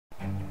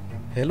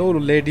Hello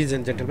ladies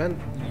and gentleman,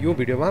 यो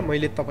भिडियोमा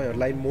मैले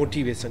तपाईहरुलाई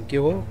मोटिभेसन के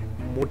हो,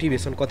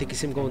 मोटिभेसन कति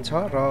किसिमको हुन्छ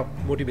र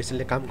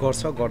मोटिभेसनले काम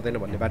गर्छ गर्दैन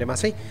भन्ने बारेमा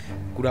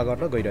चाहिँ कुरा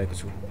गर्न गइरहेको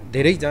छु।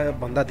 धेरै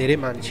भन्दा धेरै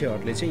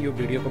मान्छेहरुले चाहिँ यो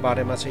भिडियोको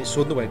बारेमा चाहिँ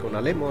सोध्नु भएको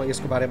हुनाले म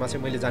यसको बारेमा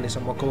चाहिँ मैले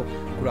जानेसम्मको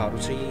कुराहरु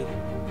चाहिँ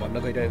भन्न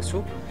गइरहेको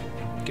छु।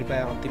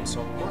 कृपया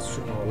अन्तिमसम्म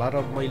सुन्नु होला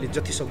र मैले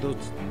जति सक्दो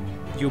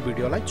यो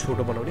भिडियोलाई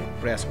छोटो बनाउने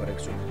प्रयास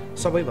गरेको छु।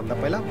 सबैभन्दा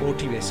पहिला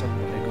मोटिभेसन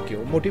भनेको के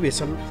हो?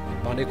 मोटिभेसन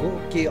भनेको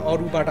के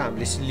अरूबाट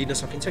हामीले लिन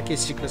सकिन्छ, के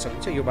सिक्न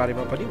सकिन्छ, यो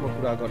बारेमा पनि म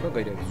कुरा गर्न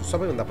गइरहेको छु।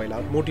 सबैभन्दा पहिला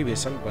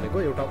मोटिभेसन भनेको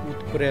एउटा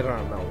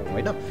उत्प्रेरणा हो,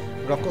 हैन?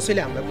 र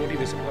कसैले हामीलाई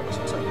मोटिभेसन गर्न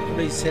सक्छ?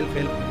 कुनै सेल्फ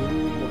हेल्प गुरु,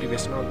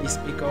 मोटिभेसनल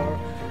स्पिकर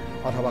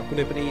अथवा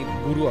कुनै पनि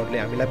गुरुहरूले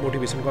हामीलाई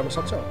मोटिभेसन गर्न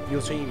सक्छ? यो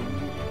चाहिँ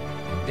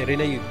धेरै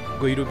नै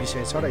गहिरो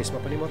विषय छ र यसमा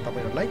पनि म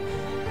तपाईहरुलाई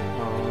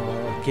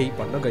केही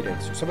भन्न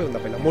गइरहेको छु। सबैभन्दा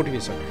पहिला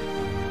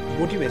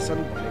मोटिभेसन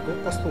भनेको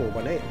कस्तो हो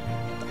भने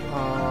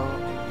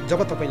जब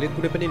तपाईले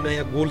कुनै पनि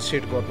नयाँ गोल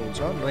सेट गर्नुहुन्छ,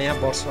 नयाँ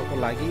वर्षको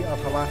लागि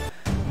अथवा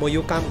म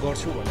यो काम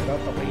गर्छु भनेर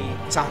तपाई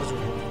चार्ज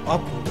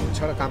अप हुनुहुन्छ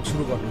र काम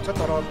सुरु गर्नुहुन्छ,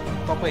 तर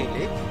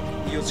तपाईले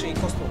यो चाहिँ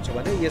कस्तो हुन्छ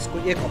भने यसको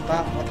एक हप्ता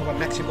अथवा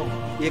म्याक्सिमम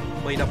एक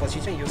महिनापछि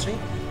चाहिँ यो चाहिँ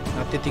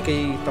त्यतिकै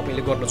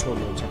तपाईले गर्न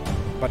छोड्नुहुन्छ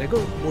भनेको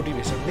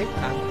मोटिभेसनले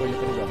काम कहिले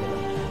पनि गर्दैन।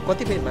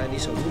 कतिपय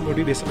मानिसहरू,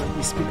 मोटिभेसनल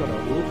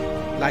स्पिकरहरू,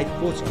 लाइफ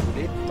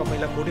कोचहरूले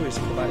तपाईलाई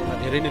मोटिभेसनको बारेमा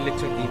धेरै नै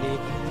लेक्चर दिने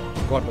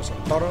गर्दछन्,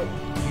 तर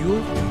यो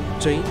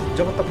चाहिँ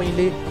जब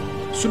तपाईले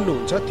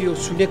सुन्नुहुन्छ त्यो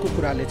सुनेको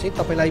कुराले चाहिँ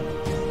तपाईलाई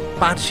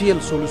पार्शियल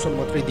सोलुसन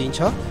मात्रै दिन्छ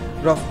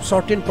र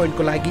सर्टेन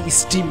पोइन्टको लागि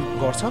स्टिम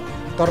गर्छ,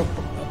 तर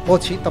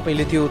पछि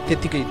तपाईले त्यो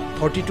त्यतिकै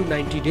 30 to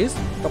 90 डेज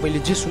तपाईले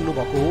जे सुन्नु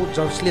भएको हो,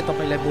 जसले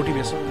तपाईलाई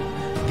मोटिभेसन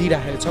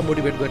दिइराखेको छ,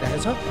 मोटिभेट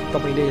गरिराखेको छ,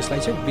 तपाईले यसलाई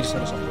चाहिँ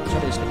बिर्सन सक्नुहुन्छ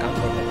र यसले काम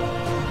गर्दैन।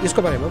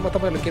 यसको बारेमा म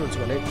तपाईहरुलाई के भन्छु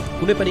भने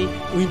कुनै पनि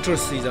विन्टर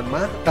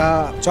सिजनमा ता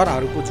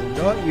चराहरूको झुन्ड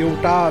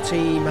एउटा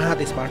चाहिँ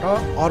महादेशबाट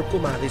अर्को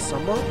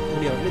महादेशसम्म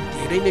उनीहरूले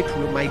धेरै नै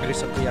ठुलो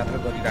माइग्रेसनको यात्रा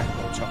गरिरहेको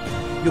हुन्छ।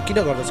 यो किन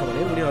गर्दछ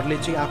भने उनीहरूले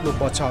चाहिँ आफ्नो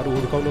बच्चाहरू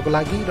हुर्काउनको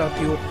लागि र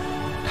त्यो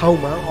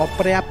ठाउँमा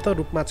अपर्याप्त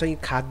रूपमा चाहिँ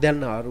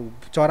खाद्यान्नहरू,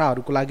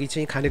 चराहरूको लागि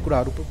चाहिँ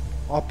खानेकुराहरू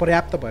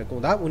अपर्याप्त भएको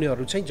हुँदा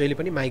उनीहरू चाहिँ जहिले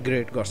पनि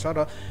माइग्रेट गर्छ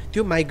र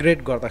त्यो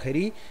माइग्रेट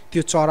गर्दाखेरि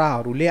त्यो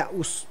चराहरूले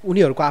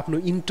उनीहरूको आफ्नो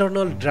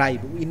इन्टरनल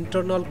ड्राइभ,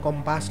 इन्टरनल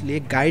कम्पासले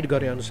गाइड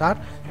गरे अनुसार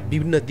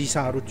विभिन्न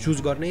दिशाहरू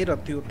चुज गर्ने र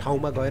त्यो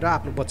ठाउँमा गएर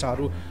आफ्नो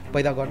बच्चाहरू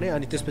पैदा गर्ने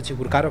अनि त्यसपछि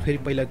हुर्काएर फेरि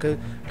पहिलाको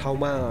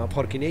ठाउँमा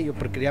फर्किने यो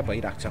प्रक्रिया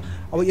भइराख्छ।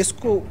 अब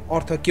यसको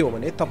अर्थ के हो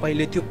भने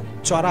तपाईले त्यो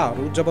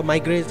चराहरू जब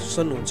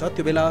माइग्रेसन हुन्छ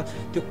त्यो बेला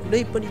त्यो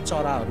कुनै पनि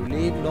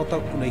चराहरूले न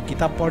त कुनै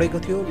किताब पढेको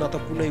थियो, न त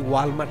कुनै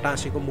वालमा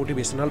टाँसेको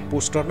मोटिभेसनल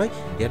पोस्टर नै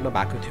हेर्न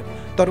भएको थियो,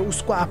 तर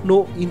उसको आफ्नो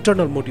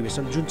इन्टरनल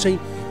मोटिभेसन जुन चाहिँ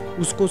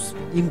उसको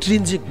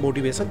इन्ट्रिन्जिक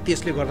मोटिभेसन,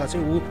 त्यसले गर्दा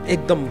चाहिँ ऊ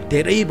एकदम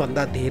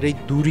धेरैभन्दा धेरै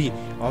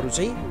दूरीहरू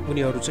चाहिँ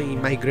उनीहरू चाहिँ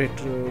माइग्रेट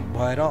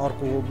भएर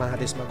अर्को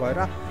महादेशमा गएर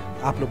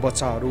आफ्नो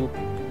बच्चाहरू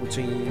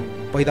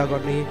चाहिँ पैदा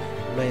गर्ने,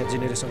 नयाँ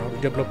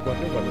जेनेरेसनहरू डेभलप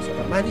गर्ने गर्दछ।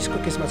 र मानिसको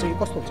केसमा चाहिँ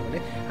कस्तो हुन्छ भने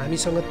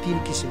हामीसँग 3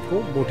 किसिमको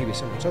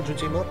मोटिभेसन हुन्छ, जुन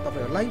चाहिँ म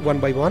तपाईहरुलाई वन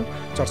बाइ वन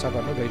चर्चा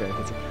गर्न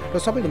गइरहेको छु। र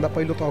सबैभन्दा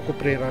पहिलो तहको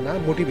प्रेरणा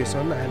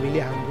मोटिभेसन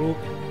हामीले हाम्रो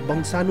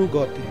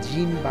वंशानुगत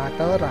जिनबाट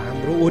र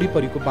हाम्रो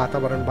वरिपरिको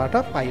वातावरणबाट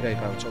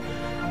पाइरहेका हुन्छौँ।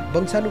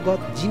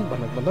 वंशानुगत जिन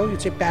भन्दा यो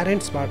चाहिँ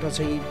प्यारेन्ट्सबाट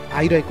चाहिँ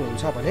आइरहेको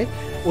हुन्छ भने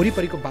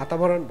वरिपरिको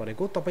वातावरण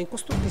भनेको तपाईँ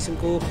कस्तो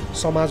किसिमको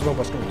समाजमा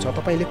बस्नुहुन्छ,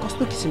 तपाईँले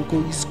कस्तो किसिमको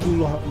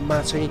स्कुलमा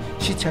चाहिँ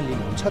शिक्षा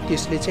लिनुहुन्छ,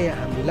 त्यसले चाहिँ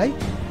हामीलाई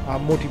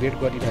मोटिभेट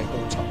गरिरहेको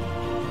हुन्छ।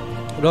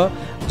 र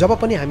जब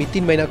पनि हामी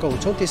 3 महिनाको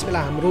हुन्छौँ त्यसबेला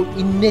हाम्रो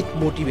इन्नेट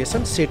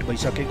मोटिभेसन सेट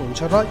भइसकेको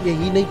हुन्छ र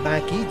यही नै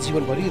बाँकी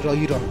जीवनभरि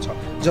रहिरहन्छ,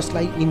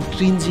 जसलाई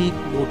इन्ट्रिन्जिक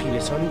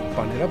मोटिभेसन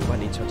भनेर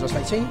भनिन्छ,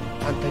 जसलाई चाहिँ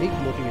आन्तरिक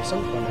मोटिभेसन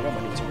भनेर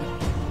भनिन्छ।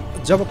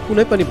 जब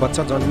कुनै पनि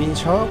बच्चा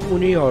जन्मिन्छ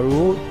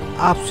उनीहरू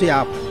आफसे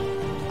आफ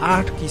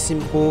 8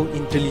 किसिमको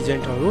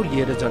इन्टेलिजेन्टहरू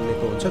लिएर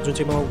जन्मेको हुन्छ, जुन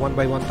चाहिँ म वन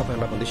बाइ वन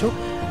तपाईहरुलाई भन्दैछु।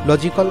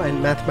 लजिकल एन्ड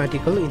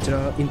म्याथमेटिकल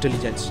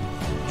इन्टेलिजेन्स,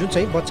 जुन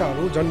चाहिँ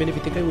बच्चाहरू जन्मिने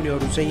बित्तिकै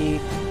उनीहरू चाहिँ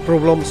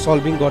प्रब्लम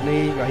सल्भिङ गर्ने,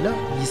 हैन,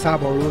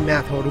 हिसाबहरू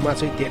म्याथहरूमा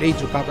चाहिँ धेरै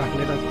झुकाव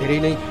राख्ने र धेरै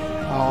नै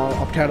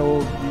अप्ठ्यारो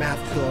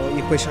म्याथ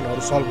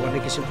इक्वेसनहरू सल्भ गर्ने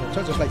किसिमको हुन्छ,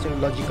 जसलाई चाहिँ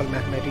लजिकल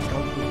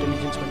म्याथमेटिकल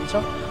इन्टेलिजेन्स भनिन्छ।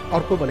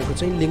 अर्को भनेको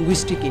चाहिँ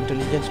लिङ्ग्विस्टिक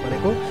इन्टेलिजेन्स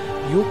भनेको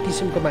यो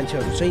किसिमको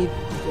मान्छेहरू चाहिँ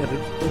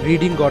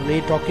रिडिङ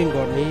गर्ने, टकिङ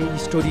गर्ने,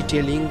 स्टोरी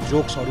टेलिङ,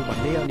 जोक्सहरू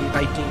भन्ने अनि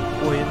राइटिङ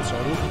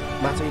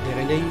पोएम्सहरूमा चाहिँ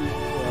धेरै नै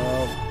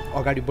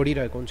अगाडि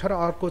बढिरहेको हुन्छ। र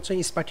अर्को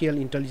चाहिँ स्पाटियल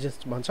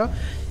इन्टेलिजेन्स भन्छ।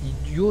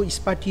 यो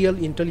स्पाटियल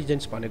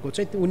इन्टेलिजेन्स भनेको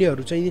चाहिँ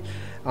उनीहरू चाहिँ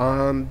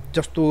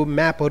जस्तो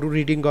म्यापहरू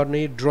रिडिङ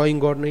गर्ने, ड्रइङ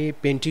गर्ने,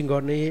 पेन्टिङ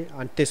गर्ने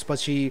अनि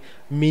त्यसपछि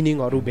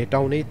मिनिङहरू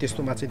भेटाउने,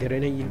 त्यस्तोमा चाहिँ धेरै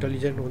नै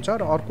इन्टेलिजेन्ट हुन्छ।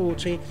 र अर्को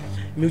चाहिँ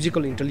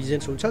म्युजिकल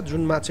इन्टेलिजेन्स हुन्छ,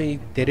 जुनमा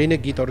चाहिँ धेरै नै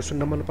गीतहरू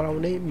सुन्न मन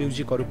पराउने,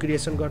 म्युजिकहरू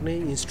क्रिएसन गर्ने,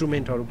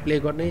 इन्स्ट्रुमेन्टहरू प्ले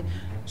गर्ने,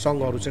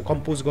 सङ्गहरू चाहिँ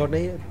कम्पोज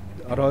गर्ने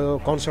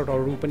र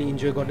कन्सर्टहरू पनि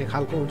इन्जोय गर्ने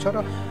खालको हुन्छ।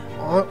 र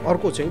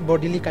अर्को चाहिँ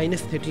बडीली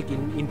काइनेस्थेटिक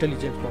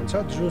इन्टेलिजेन्स भन्छ,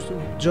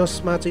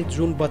 जसमा चाहिँ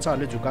जुन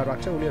बच्चाहरूले झुकाएर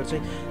राख्छ उनीहरू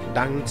चाहिँ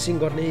डान्सिङ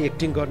गर्ने,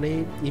 एक्टिङ गर्ने,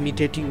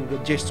 इमिटेटिङ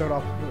जेस्चर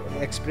अफ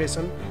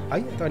एक्सप्रेसन है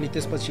अनि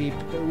त्यसपछि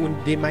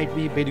they might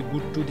be very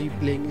good to the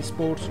playing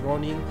sports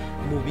running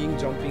moving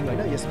jumping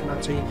होइन यसमा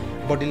चाहिँ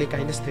बडीले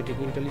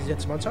काइनेस्थेटिक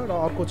इन्टेलिजेन्स भन्छ र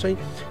अर्को चाहिँ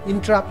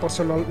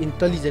इन्ट्रापर्सनल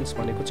इन्टेलिजेन्स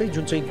भनेको चाहिँ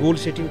जुन चाहिँ गोल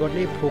सेटिङ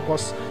गर्ने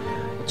फोकस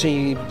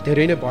चाहिँ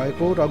धेरै नै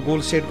भएको र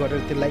गोल सेट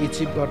गरेर त्यसलाई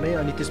एचिभ गर्ने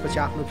अनि त्यसपछि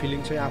आफ्नो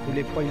फिलिङ चाहिँ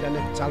आफूले पहिला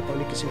नै चाल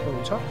पाउने किसिमको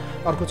हुन्छ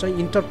अर्को चाहिँ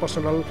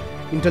इन्टरपर्सनल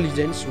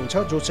इन्टेलिजेन्स हुन्छ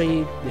जो चाहिँ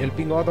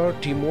हेल्पिङ अदर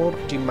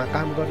टिमवर्क टिममा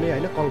काम गर्ने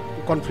होइन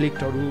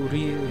कन्फ्लिक्टहरू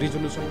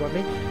रिजोल्युसन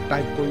गर्ने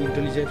टाइपको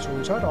इन्टेलिजेन्स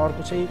हुन्छ र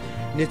अर्को चाहिँ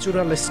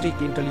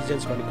नेचुरलिस्टिक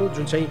इन्टेलिजेन्स भनेको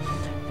जुन चाहिँ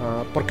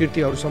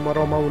प्रकृतिहरूसम्म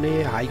रमाउने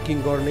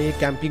हाइकिङ गर्ने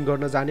क्याम्पिङ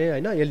गर्न जाने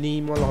होइन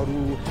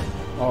एनिमलहरू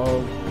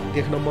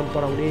देख्न मन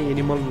पराउने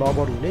एनिमल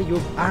लभर हुने यो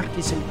 8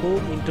 किसिमको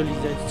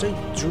इन्टेलिजेन्स चाहिँ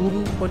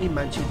जुन पनि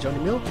मान्छे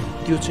जन्म्यो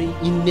त्यो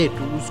चाहिँ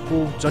इन्नेट उसको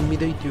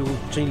जन्मिँदै त्यो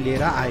चाहिँ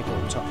लिएर आएको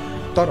हुन्छ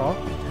तर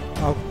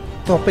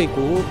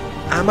तपाईको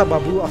आमा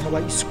बाबु अथवा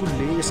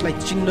स्कुलले यसलाई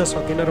चिन्न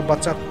सकेन र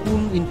बच्चा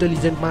कुन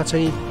इन्टेलिजेन्टमा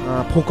चाहिँ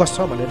फोकस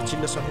छ भनेर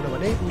चिन्न सकेन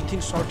भने विथिन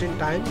सर्टेन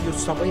टाइम यो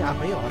सबै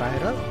आफै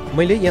हराएर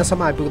मैले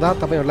यहाँसम्म आइपुग्दा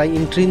तपाईहरुलाई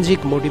इन्ट्रिन्जिक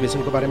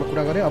मोटिभेसनको बारेमा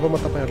कुरा गरेँ अब म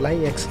तपाईहरुलाई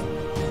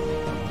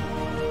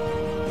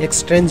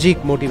एक्सट्रिन्जिक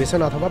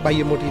मोटिभेसन अथवा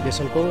बाह्य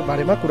मोटिभेसनको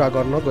बारेमा कुरा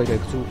गर्न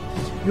गइरहेको छु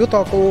यो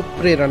तहको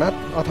प्रेरणा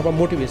अथवा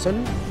मोटिभेसन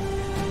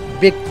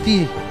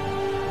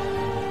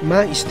व्यक्तिमा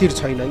स्थिर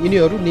छैन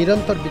यिनीहरू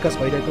निरन्तर विकास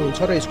भइरहेको हुन्छ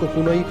र यसको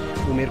कुनै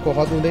उमेरको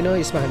हद हुँदैन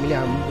यसमा हामीले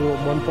हाम्रो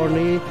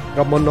मनपर्ने र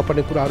मन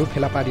नपर्ने कुराहरू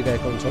फेला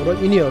पारिरहेका हुन्छौँ र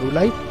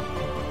यिनीहरूलाई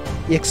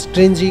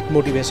एक्सट्रिन्जिक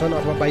मोटिभेसन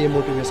अथवा बाह्य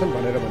मोटिभेसन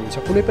भनेर भनिन्छ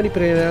कुनै पनि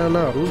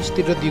प्रेरणाहरू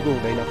स्थिर र दिगो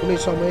हुँदैन कुनै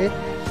समय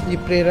यी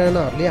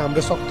प्रेरणाहरूले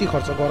हाम्रो शक्ति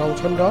खर्च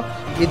गराउँछन् र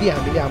यदि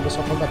हामीले हाम्रो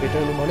सफलता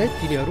भेटाउनु भने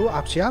तिनीहरू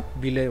आफै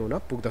विलय हुन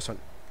पुग्दछन्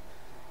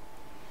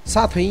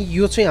साथै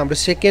यो चाहिँ हाम्रो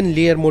सेकेन्ड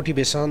लेयर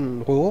मोटिभेसन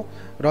हो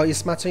र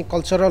यसमा चाहिँ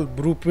कल्चरल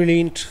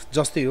ब्लुप्रिन्ट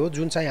जस्तै हो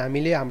जुन चाहिँ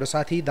हामीले हाम्रो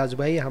साथी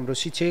दाजुभाइ हाम्रो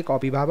शिक्षक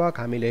अभिभावक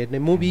हामीले हेर्ने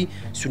मुभी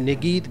सुन्ने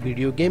गीत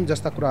भिडियो गेम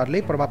जस्ता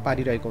कुराहरूले प्रभाव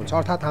पारिरहेको हुन्छ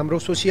अर्थात् हाम्रो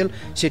सोसियल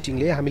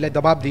सेटिङले हामीलाई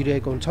दबाब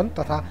दिइरहेको हुन्छन्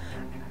तथा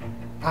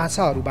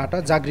आशाहरूबाट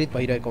जागृत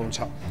भइरहेको हुन्छ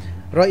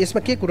र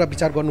यसमा के कुरा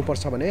विचार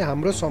गर्नुपर्छ भने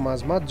हाम्रो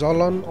समाजमा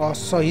जलन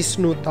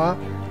असहिष्णुता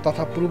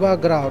तथा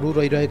पूर्वाग्रहहरू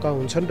रहिरहेका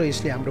हुन्छन् र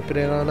यसले हाम्रो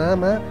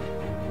प्रेरणामा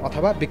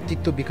अथवा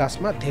व्यक्तित्व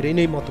विकासमा धेरै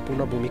नै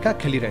महत्त्वपूर्ण भूमिका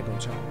खेलिरहेको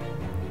हुन्छ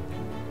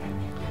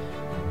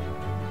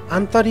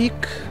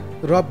आन्तरिक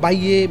र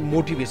बाह्य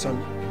मोटिभेसन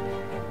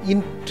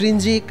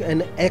इन्ट्रिन्जिक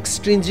एन्ड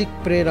एक्सट्रिन्जिक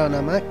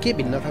प्रेरणामा के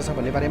भिन्नता छ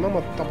भन्ने बारेमा म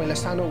तपाईलाई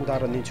सानो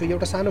उदाहरण दिन्छु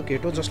एउटा सानो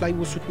केटो जसलाई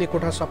ऊ सुत्ने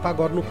कोठा सफा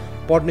गर्नु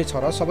पर्ने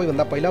छ र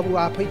सबैभन्दा पहिला ऊ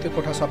आफै त्यो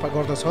कोठा सफा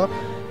गर्दछ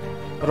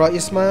र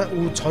यसमा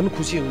ऊ झन्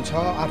खुसी हुन्छ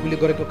आफूले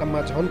गरेको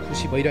काममा झन्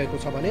खुसी भइरहेको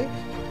छ भने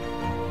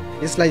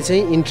यसलाई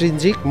चाहिँ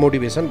इन्ट्रिन्जिक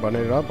मोटिभेसन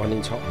भनेर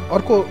भनिन्छ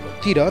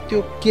अर्कोतिर त्यो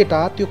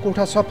केटा त्यो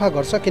कोठा सफा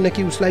गर्छ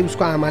किनकि उसलाई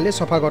उसको आमाले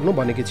सफा गर्नु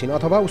भनेकी छिन्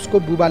अथवा उसको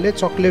बुबाले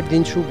चक्लेट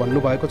दिन्छु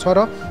भन्नुभएको छ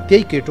र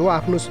त्यही केटो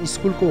आफ्नो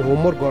स्कुलको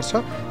होमवर्क गर्छ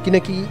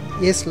किनकि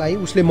यसलाई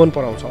उसले मन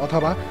पराउँछ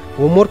अथवा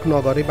होमवर्क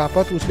नगरे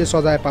बापत उसले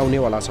सजाय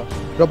पाउनेवाला छ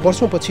र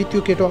वर्षौँपछि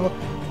त्यो केटो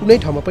कुनै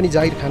ठाउँमा पनि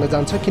जागिर खान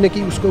जान्छ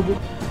किनकि उसको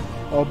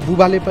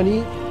बुबाले पनि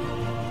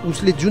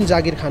उसले जुन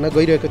जागिर खान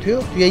गइरहेको थियो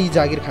त्यही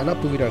जागिर खान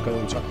पुगिरहेको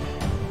हुन्छ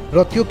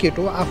र त्यो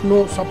केटो आफ्नो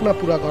सपना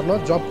पूरा गर्न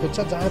जब खोज्छ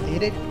जहाँ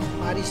धेरै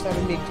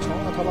पारिश्रमिक छ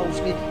अथवा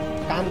उसले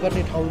काम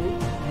गर्ने ठाउँ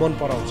मन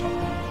पराउँछ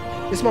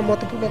यसमा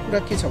महत्त्वपूर्ण कुरा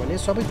के छ भने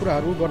सबै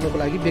कुराहरू गर्नको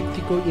लागि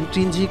व्यक्तिको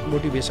इन्ट्रिन्जिक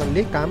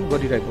मोटिभेसनले काम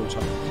गरिरहेको हुन्छ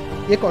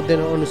एक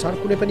अध्ययन अनुसार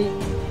कुनै पनि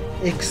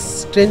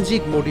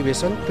एक्सट्रिन्जिक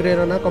मोटिभेसन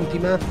प्रेरणा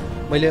कम्तीमा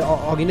मैले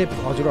अघि नै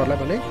हजुरहरूलाई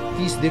भने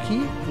 30 देखि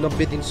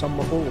 90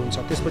 दिनसम्मको हुन्छ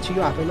त्यसपछि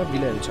यो आफैमा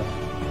विलय हुन्छ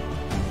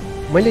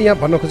मैले यहाँ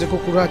भन्न खोजेको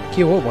कुरा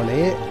के हो भने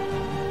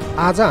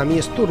आज हामी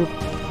यस्तो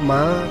रूपमा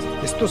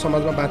यस्तो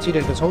समाजमा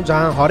बाँचिरहेका छौँ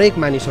जहाँ हरेक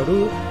मानिसहरू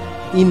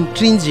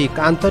इन्ट्रिन्जिक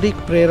आन्तरिक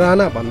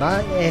प्रेरणा भन्दा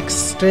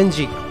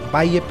एक्सट्रिन्जिक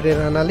बाह्य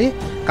प्रेरणाले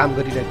काम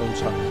गरिरहेको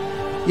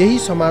हुन्छ यही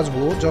समाज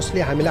हो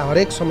जसले हामीलाई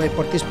हरेक समय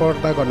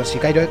प्रतिस्पर्धा गर्न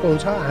सिकाइरहेको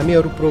हुन्छ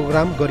हामीहरू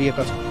प्रोग्राम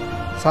गरिएका छौँ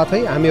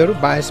साथै हामीहरू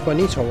बायस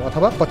पनि छौँ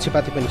अथवा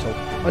पक्षपाती पनि छौँ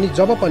अनि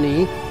जब पनि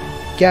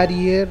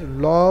क्यारियर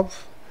लभ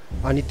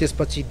अनि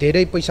त्यसपछि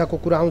धेरै पैसाको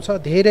कुरा आउँछ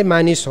धेरै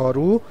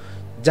मानिसहरू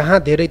जहाँ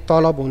धेरै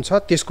तलब हुन्छ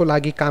त्यसको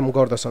लागि काम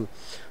गर्दछन्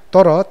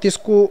तर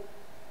त्यसको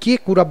के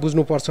कुरा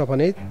बुझ्नुपर्छ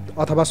भने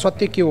अथवा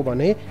सत्य के हो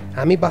भने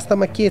हामी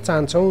वास्तवमा के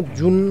चाहन्छौँ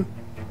जुन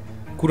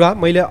कुरा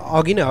मैले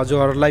अघि नै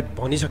हजुरहरूलाई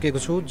भनिसकेको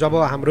छु जब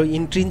हाम्रो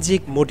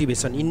इन्ट्रिन्जिक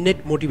मोटिभेसन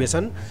इन्नेट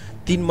मोटिभेसन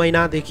 3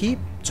 महिनादेखि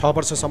 6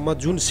 वर्षसम्म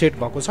जुन सेट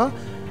भएको छ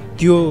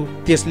त्यो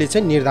त्यसले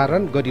चाहिँ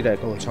निर्धारण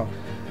गरिरहेको हुन्छ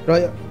र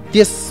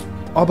त्यस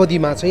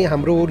अवधिमा चाहिँ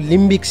हाम्रो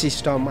limbic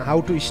system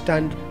how to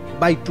stand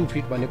by 2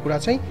 fit भन्ने कुरा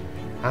चाहिँ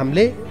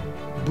हामीले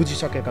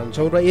बुझिसकेका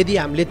हुन्छौँ र यदि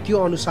हामीले त्यो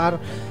अनुसार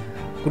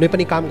कुनै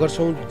पनि काम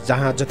गर्छौँ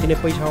जहाँ जति नै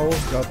पैसा हो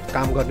र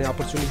काम गर्ने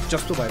अपर्च्युनिटी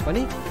जस्तो भए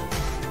पनि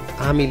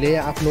हामीले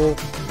आफ्नो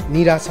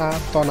निराशा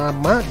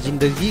तनावमा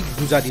जिन्दगी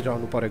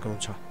गुजारिरहनु परेको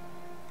हुन्छ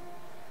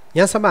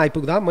यहाँसम्म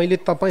आइपुग्दा मैले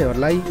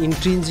तपाईहरूलाई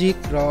इन्ट्रिन्जिक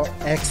र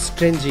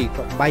एक्सट्रिन्जिक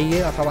बाह्य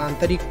अथवा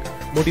आन्तरिक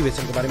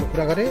मोटिभेसनको बारेमा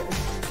कुरा गरेँ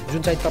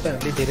जुन चाहिँ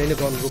तपाईहरूले धेरै नै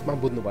गहन रूपमा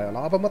बुझ्नुभयो होला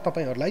अब म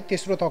तपाईहरूलाई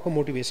तेस्रो तहको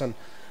मोटिभेसन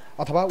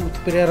अथवा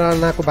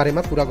उत्प्रेरणाको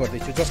बारेमा कुरा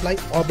गर्दैछु, जसलाई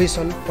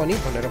अवेशन पनि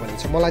भनेर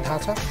भनिन्छ। मलाई थाहा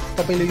छ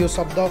तपाईँले यो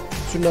शब्द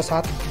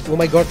सुन्नसाथ ओ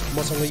माई गड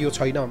मसँग यो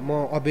छैन,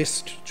 म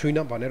अवेस्ट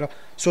छुइनँ भनेर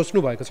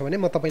सोच्नु भएको छ भने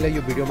म तपाईँलाई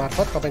यो भिडियो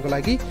मार्फत तपाईँको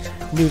लागि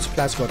न्युज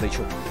फ्ल्यास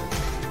गर्दैछु।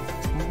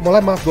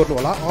 मलाई माफ गर्नु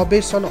होला,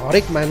 अवेशन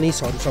हरेक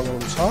मानिसहरूसँग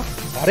हुन्छ,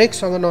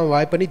 हरेकसँग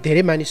नभए पनि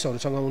धेरै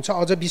मानिसहरूसँग हुन्छ।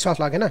 अझ विश्वास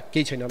लागेन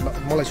केही छैन,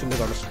 मलाई सुन्दै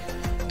गर्नुहोस्।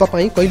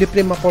 तपाईँ कहिले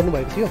प्रेममा पर्नु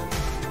भएको थियो?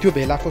 त्यो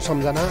बेलाको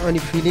सम्झना अनि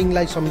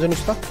फिलिङलाई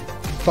सम्झनुहोस् त।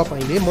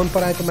 तपाईँले मन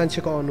पराएको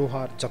मान्छेको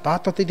अनुहार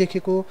जताततै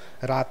देखेको,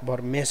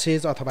 रातभर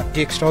मेसेज अथवा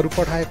टेक्स्टहरू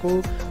पठाएको,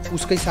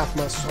 उसकै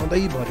साथमा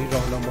सधैँभरि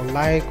रहन मन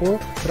लागेको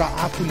र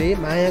आफूले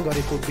माया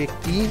गरेको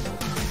व्यक्ति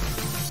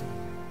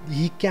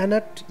ही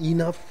cannot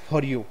enough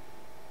for you,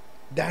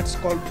 that's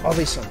called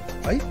aviation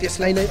है।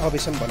 त्यसलाई नै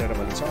अवेशन भनेर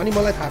भनिन्छ। अनि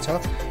मलाई थाहा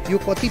छ यो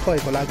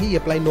कतिपयको लागि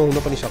एप्लाई नहुन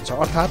पनि सक्छ,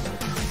 अर्थात्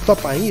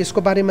तपाईँ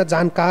यसको बारेमा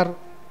जानकार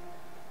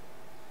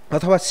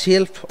अथवा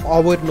सेल्फ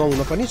अवेयर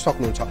नहुन पनि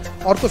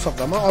सक्नुहुन्छ। अर्को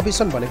शब्दमा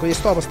अवेशन भनेको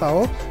यस्तो अवस्था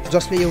हो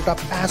जसले एउटा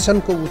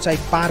प्यासनको उचाइ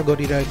पार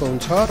गरिरहेको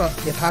हुन्छ र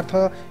यथार्थ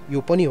यो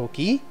पनि हो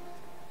कि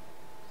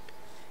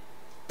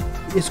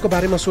यसको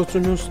बारेमा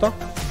सोच्नुहोस् त,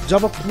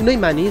 जब कुनै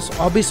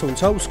मानिस अवेश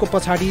हुन्छ उसको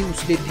पछाडि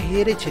उसले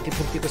धेरै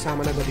क्षतिपूर्तिको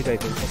सामना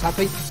गरिरहेको हुन्छ।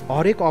 साथै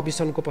हरेक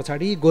अवेशनको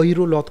पछाडि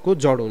गहिरो लतको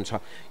जड हुन्छ।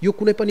 यो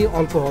कुनै पनि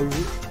अल्कोहल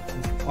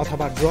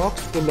अथवा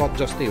ड्रग्सको लत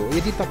जस्तै हो।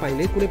 यदि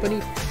तपाईँले कुनै पनि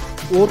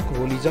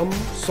वर्कहोलिजम,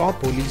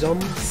 सपहोलिजम,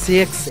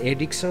 सेक्स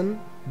एडिक्सन,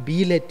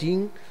 बिलेटिङ,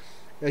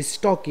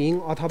 स्टकिङ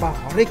अथवा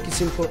हरेक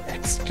किसिमको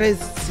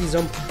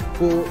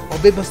एक्सट्रेसिजमको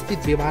अव्यवस्थित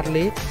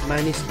व्यवहारले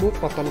मानिसको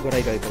पतन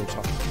गराइरहेको हुन्छ।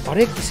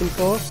 हरेक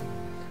किसिमको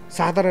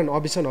साधारण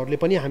अवेशनहरूले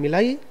पनि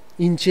हामीलाई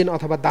इन्चेन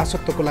अथवा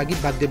दासत्वको लागि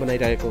बाध्य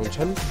बनाइरहेको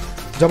हुन्छन्।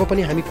 जब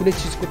पनि हामी कुनै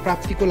चिजको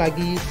प्राप्तिको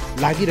लागि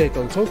लागिरहेका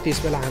हुन्छौँ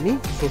त्यसबेला हामी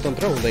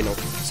स्वतन्त्र हुँदैनौँ।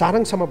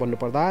 सारांशमा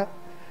भन्नुपर्दा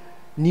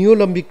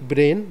नियोलम्बिक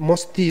ब्रेन,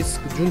 मस्तिष्क,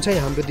 जुन चाहिँ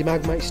हाम्रो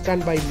दिमागमा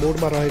स्ट्यान्ड बाई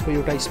मोडमा रहेको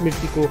एउटा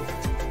स्मृतिको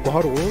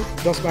घर हो,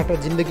 जसबाट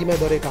जिन्दगीमा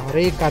गरेका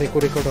हरेक कार्यको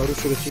रेकर्डहरू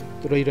सुरक्षित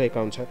रहिरहेका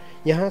हुन्छ।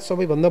 यहाँ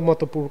सबैभन्दा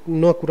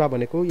महत्त्वपूर्ण कुरा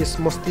भनेको यस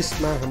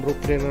मस्तिष्कमा हाम्रो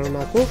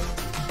प्रेरणाको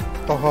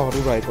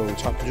तहहरू रहेको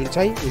हुन्छ, जुन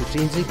चाहिँ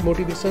इन्ट्रिन्जिक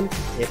मोटिभेसन,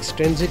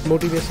 एक्सट्रेन्जिक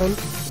मोटिभेसन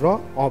र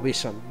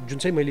अवेशन, जुन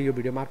चाहिँ मैले यो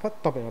भिडियो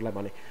मार्फत तपाईँहरूलाई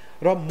भने।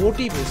 र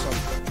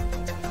मोटिभेसन